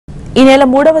ఈ నెల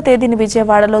 3వ తేదీన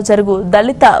విజయవాడలో జరుగు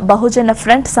దళిత బహుజన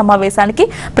ఫ్రంట్ సమావేశానికి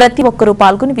ప్రతి ఒక్కరూ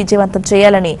పాల్గొని విజయవంతం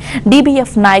చేయాలని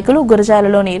డీబీఎఫ్ నాయకులు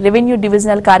గురజాలలోని రెవెన్యూ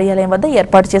డివిజనల్ కార్యాలయం వద్ద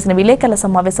ఏర్పాటు చేసిన విలేకరుల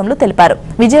సమావేశంలో తెలిపారు.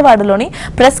 విజయవాడలోని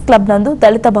ప్రెస్ క్లబ్ నందు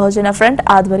దళిత బహుజన ఫ్రంట్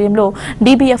ఆధ్వర్యంలో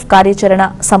డీబీఎఫ్ కార్యాచరణ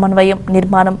సమన్వయం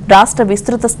నిర్మాణం రాష్ట్ర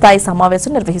విస్తృత స్థాయి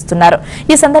సమావేశం నిర్వహిస్తున్నారు.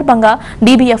 ఈ సందర్భంగా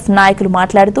డీబీఎఫ్ నాయకులు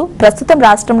మాట్లాడుతూ ప్రస్తుతం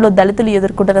రాష్ట్రంలో దళితులు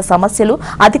ఎదుర్కొంటున్న సమస్యలు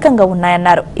అధికంగా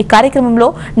ఉన్నాయన్నారు. ఈ కార్యక్రమంలో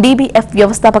డీబీఎఫ్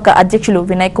వ్యవస్థాపక అధ్యక్షులు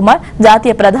వినయ్ కుమార్,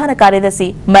 జాతీయ ప్రధాన కార్యదర్శి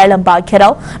మేళం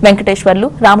భాగ్యరావు, వెంకటేశ్వర్లు,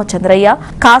 రామచంద్రయ్య,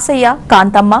 కాసయ్య,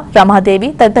 కాంతమ్మ, రమాదేవి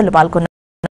తదితరులు పాల్గొన్నారు.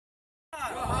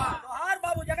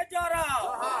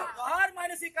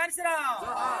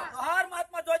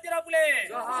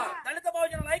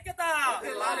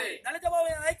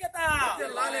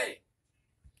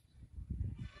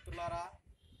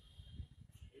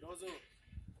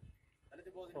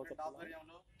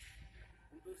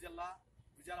 గుంటూరు జిల్లా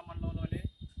విజయాల మండలంలోని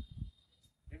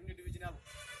రెవెన్యూ డివిజనల్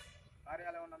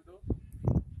కార్యాలయం నందు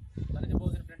దళిత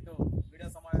బహుజన ఫ్రంట్ మీడియా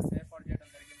సమావేశం ఏర్పాటు చేయడం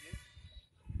జరిగింది.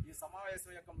 ఈ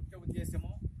సమావేశం యొక్క ముఖ్య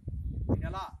ఉద్దేశము ఈ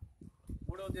నెల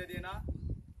 3వ తేదీన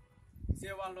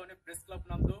విజయవాడలోని ప్రెస్ క్లబ్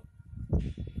నందు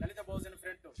దళిత బహుజన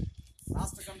ఫ్రంట్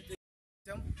రాష్ట్ర కమిటీ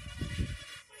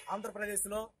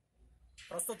ఆంధ్రప్రదేశ్లో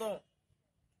ప్రస్తుతం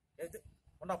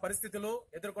ఉన్న పరిస్థితులు,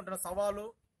 ఎదుర్కొంటున్న సవాలు,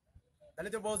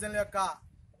 దళిత బహుజనుల యొక్క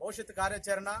భవిష్యత్తు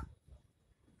కార్యాచరణ,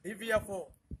 డీబీఎఫ్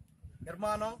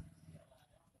నిర్మాణం,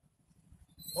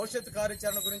 భవిష్యత్తు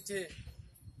కార్యాచరణ గురించి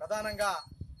ప్రధానంగా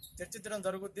చర్చించడం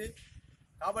జరుగుద్ది.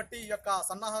 కాబట్టి ఈ యొక్క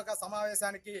సన్నాహక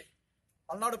సమావేశానికి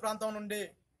పల్నాడు ప్రాంతం నుండి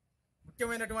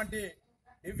ముఖ్యమైనటువంటి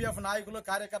డీబీఎఫ్ నాయకులు,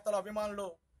 కార్యకర్తలు, అభిమానులు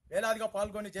వేలాదిగా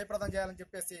పాల్గొని జయప్రదం చేయాలని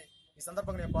చెప్పేసి ఈ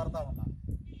సందర్భంగా నేను కోరుతా ఉన్నాను.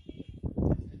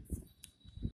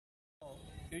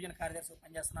 డివిజన్ కార్యదర్శి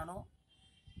పనిచేస్తున్నాను.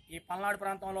 ఈ పల్నాడు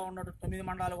ప్రాంతంలో ఉన్న 9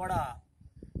 మండలాలు కూడా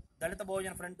దళిత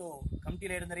బహుజన ఫ్రంట్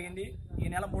కమిటీలు వేయడం జరిగింది. ఈ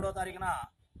నెల 3వ తారీఖున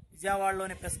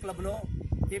విజయవాడలోని ప్రెస్ క్లబ్లో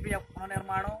డీబీఎఫ్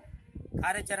పునర్నిర్మాణం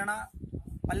కార్యాచరణ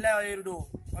పల్లె వైరుడు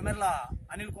కొమెర్ల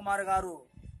అనిల్ కుమార్ గారు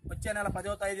వచ్చే నెల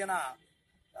 10వ తేదీన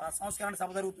సంస్కరణ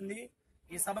సభ జరుగుతుంది.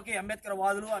 ఈ సభకి అంబేద్కర్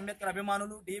వాదులు, అంబేద్కర్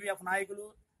అభిమానులు, డీబీఎఫ్ నాయకులు,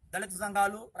 దళిత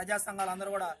సంఘాలు, ప్రజా సంఘాలు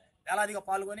అందరూ కూడా వేలాదిగా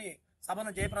పాల్గొని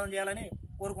సభను జయప్రదం చేయాలని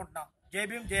కోరుకుంటున్నాం. జై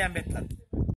భీమ్, జై అంబేద్కర్.